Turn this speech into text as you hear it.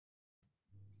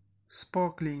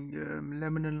Sparkling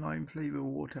lemon and lime flavor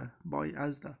water by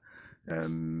Asda.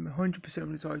 100%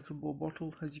 recyclable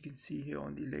bottle, as you can see here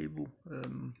on the label.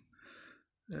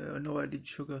 No added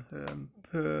sugar.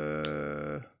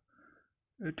 Per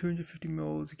 250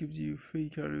 ml gives you 3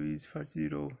 calories, fat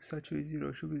 0, saturated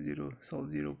 0, sugar 0,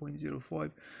 salt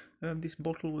 0.05. This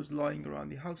bottle was lying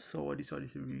around the house, so I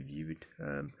decided to review it.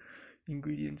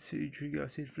 Ingredients: citric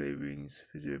acid, flavorings,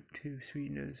 preservative,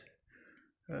 sweeteners.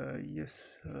 Yes.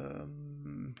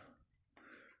 1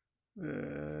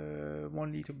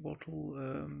 litre bottle,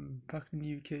 packed in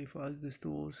the UK for Asda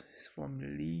stores. It's from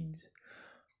Leeds.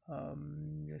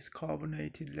 It's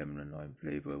carbonated lemon and lime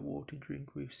flavor water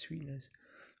drink with sweeteners.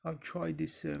 I've tried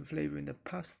this flavor in the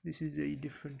past. This is a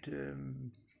different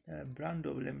brand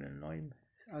of lemon and lime,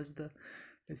 Asda.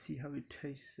 Let's see how it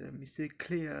tastes. It's a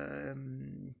clear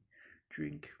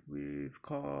drink with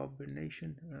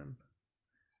carbonation.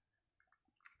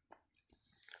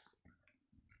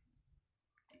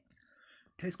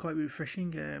 Tastes quite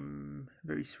refreshing,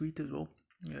 very sweet as well.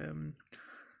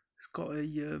 It's got a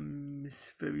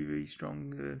very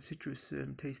strong citrus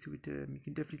taste to it. You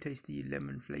can definitely taste the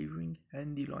lemon flavoring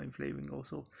and the lime flavoring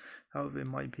also. However, in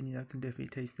my opinion, I can definitely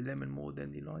taste the lemon more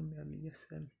than the lime. Yes,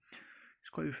 it's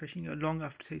quite refreshing. A long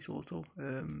aftertaste also.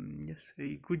 Yes,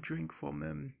 a good drink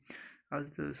from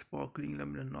Asda sparkling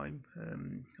lemon and lime.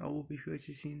 I will be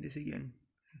purchasing this again.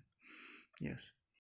 Yes.